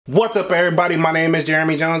What's up everybody, my name is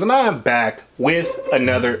Jeremy Jones and I'm back with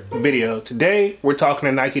another video. Today we're talking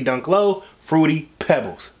to Nike Dunk Low Fruity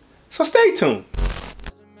Pebbles. So stay tuned.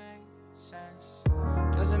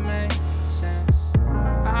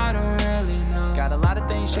 Got a lot of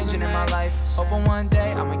things changing in my life. Hoping one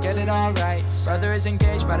day I'ma get it all right. Brother is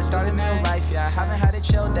engaged, about to start a new life. Yeah, I haven't had a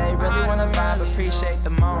chill day. Really wanna vibe, appreciate the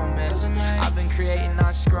moments. I've been creating,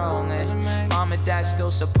 not scrolling. Mom and dad still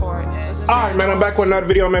supporting. Alright man, I'm back with another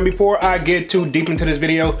video, man. Before I get too deep into this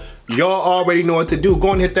video, y'all already know what to do.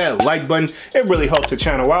 Go and hit that like button. It really helps the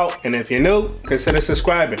channel out. And if you're new, consider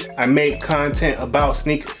subscribing. I make content about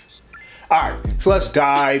sneakers. Alright, so let's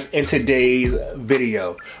dive into today's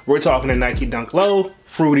video. We're talking to Nike Dunk Low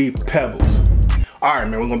Fruity Pebbles. Alright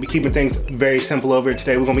man, we're going to be keeping things very simple over here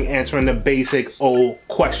today. We're going to be answering the basic old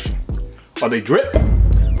question. Are they drip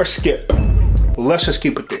or skip? Let's just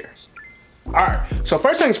keep it there. Alright, so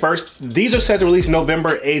first things first, these are set to release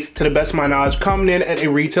November 8th, to the best of my knowledge, coming in at a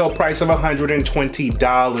retail price of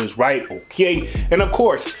 $120, right? Okay, and of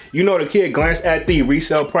course, you know the kid glanced at the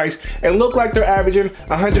resale price and looked like they're averaging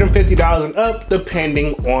 $150 and up,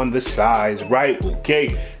 depending on the size, right? Okay,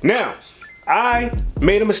 now, I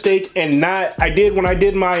made a mistake and when I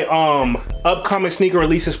did my upcoming sneaker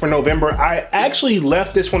releases for November, I actually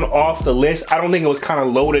left this one off the list. I don't think it was kind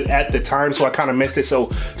of loaded at the time, so I kind of missed it. So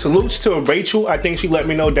salutes to Rachel. I think she let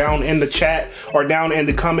me know down in the chat or down in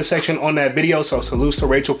the comment section on that video. So salutes to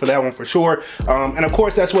Rachel for that one for sure. And of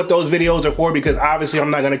course, that's what those videos are for, because obviously I'm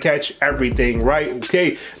not gonna catch everything, right?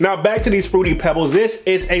 Okay, now back to these Fruity Pebbles. This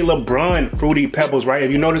is a LeBron Fruity Pebbles, right? If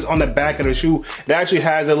you notice on the back of the shoe, it actually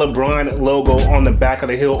has a LeBron logo on the back of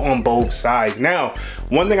the heel on both sides. Now,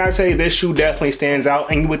 one thing I say, this shoe definitely stands out,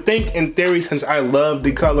 and you would think in theory, since I love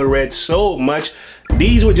the color red so much,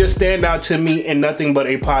 these would just stand out to me in nothing but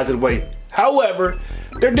a positive way. However,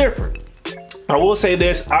 they're different. I will say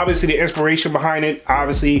this, obviously the inspiration behind it,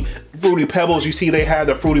 obviously Fruity Pebbles, you see they have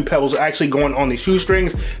the Fruity Pebbles actually going on the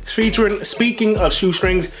shoestrings. Speaking of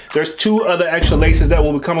shoestrings, there's two other extra laces that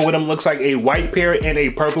will be coming with them. Looks like a white pair and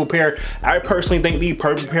a purple pair. I personally think the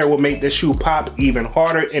purple pair will make this shoe pop even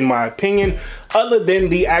harder in my opinion, other than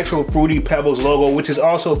the actual Fruity Pebbles logo, which is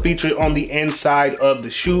also featured on the inside of the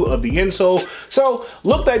shoe, of the insole. So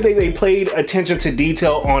looked like they paid attention to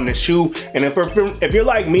detail on the shoe. And if you're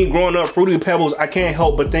like me growing up, Fruity Pebbles, I can't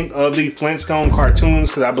help but think of the Flintstone cartoons,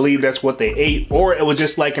 because I believe that's what they ate, or it was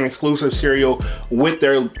just like an exclusive cereal with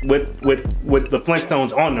their with the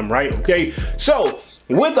Flintstones on them, right? Okay, so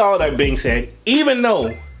with all that being said, even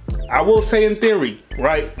though I will say in theory,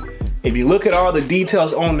 right, if you look at all the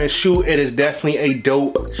details on this shoe, it is definitely a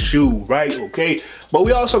dope shoe, right? Okay, but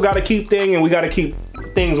we also got to keep things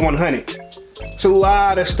 100. It's a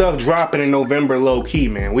lot of stuff dropping in November, low key,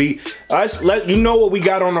 man. Let's let you know what we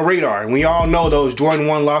got on the radar, and we all know those Jordan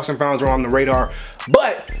 1 lost and founds are on the radar.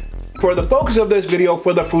 But for the focus of this video,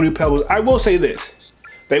 for the Fruity Pebbles, I will say this: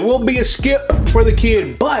 they will be a skip for the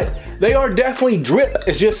kid, but they are definitely drip.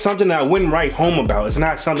 It's just something that I wouldn't write home about. It's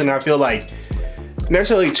not something I feel like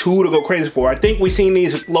necessarily to go crazy for. I think we've seen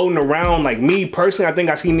these floating around, like me personally, I think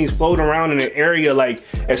I seen these floating around in an area, like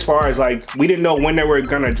as far as like, we didn't know when they were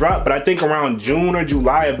gonna drop, but I think around June or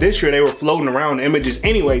July of this year, they were floating around images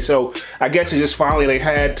anyway. So I guess it just finally,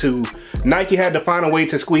 Nike had to find a way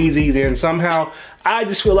to squeeze these in somehow. I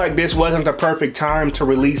just feel like this wasn't the perfect time to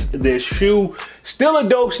release this shoe. Still a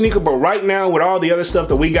dope sneaker, but right now with all the other stuff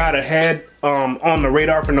that we got ahead on the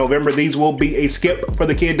radar for November, these will be a skip for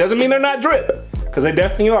the kid. Doesn't mean they're not drip, because they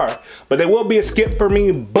definitely are, but they will be a skip for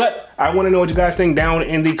me. But I want to know what you guys think down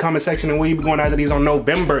in the comment section, and we'll be going after these on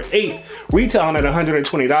November 8th, retailing at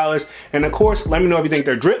 $120. And of course, let me know if you think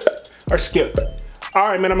they're drip or skip.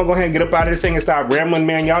 Alright man, I'm gonna go ahead and get up out of this thing and stop rambling,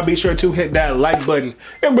 man. Y'all be sure to hit that like button.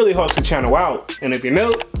 It really helps the channel out. And if you're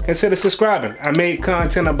new, consider subscribing. I make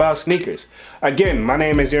content about sneakers. Again, my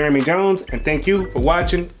name is Jeremy Jones, and thank you for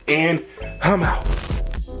watching, and I'm out.